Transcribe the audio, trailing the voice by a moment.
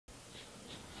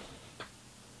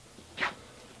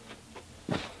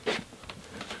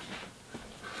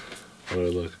How do I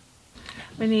look?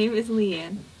 My name is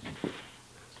Leanne.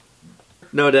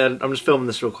 No, Dad, I'm just filming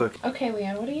this real quick. Okay,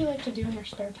 Leanne, what do you like to do in your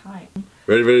spare time?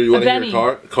 Ready, ready? You want to hear a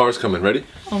car? Car's coming. Ready?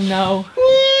 Oh no.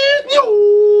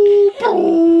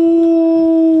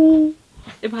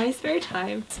 In my spare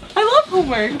time, I love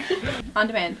homework. On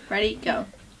demand. Ready? Go.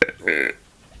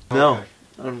 No.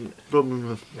 I'm filming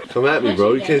with... Come at me,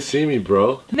 bro. You can't see me,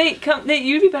 bro. Nate, come. Nate,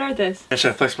 you'd be better at this.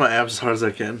 Should I flex my abs as hard as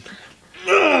I can?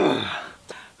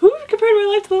 Who compared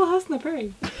my life to Little House on the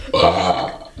Prairie?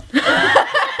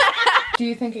 Do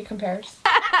you think it compares?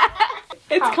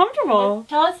 It's comfortable.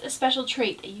 Tell us a special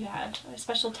trait that you have, a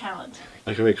special talent.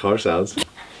 I can make car sounds.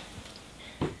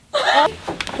 Why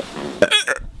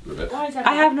is that?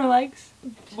 I have no legs.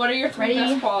 What are your three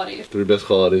best qualities? 3 best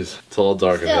qualities. It's all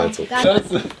dark and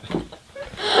pencil.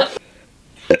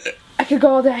 I could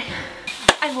go all day.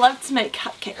 I love to make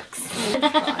cupcakes.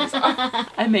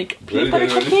 I make peanut butter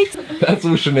Ready? cupcakes That's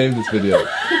what we should name this video.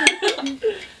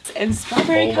 and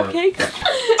strawberry Homework.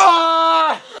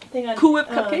 cupcakes. Thing on, Cool Whip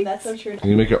cupcakes. That's so true. Can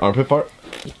you make your armpit fart?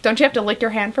 Don't you have to lick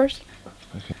your hand first?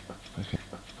 I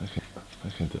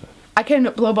can't do that. I can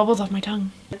blow bubbles off my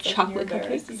tongue. Chocolate You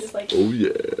cupcakes. just like Oh yeah.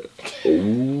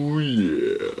 Oh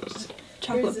yeah.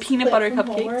 Chocolate this peanut clip butter from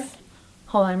cupcakes. Homer.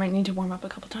 Hold on, I might need to warm up a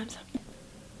couple times.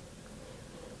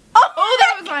 Oh,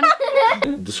 that was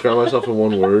fun! Describe myself in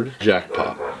one word.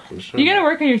 Jackpot. You gotta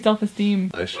work on your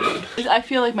self-esteem. I should. I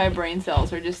feel like my brain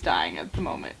cells are just dying at the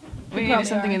moment. We need to do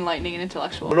something enlightening and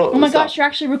intellectual. No, Oh my stop. gosh, you're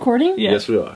actually recording? Yeah. Yes, we are.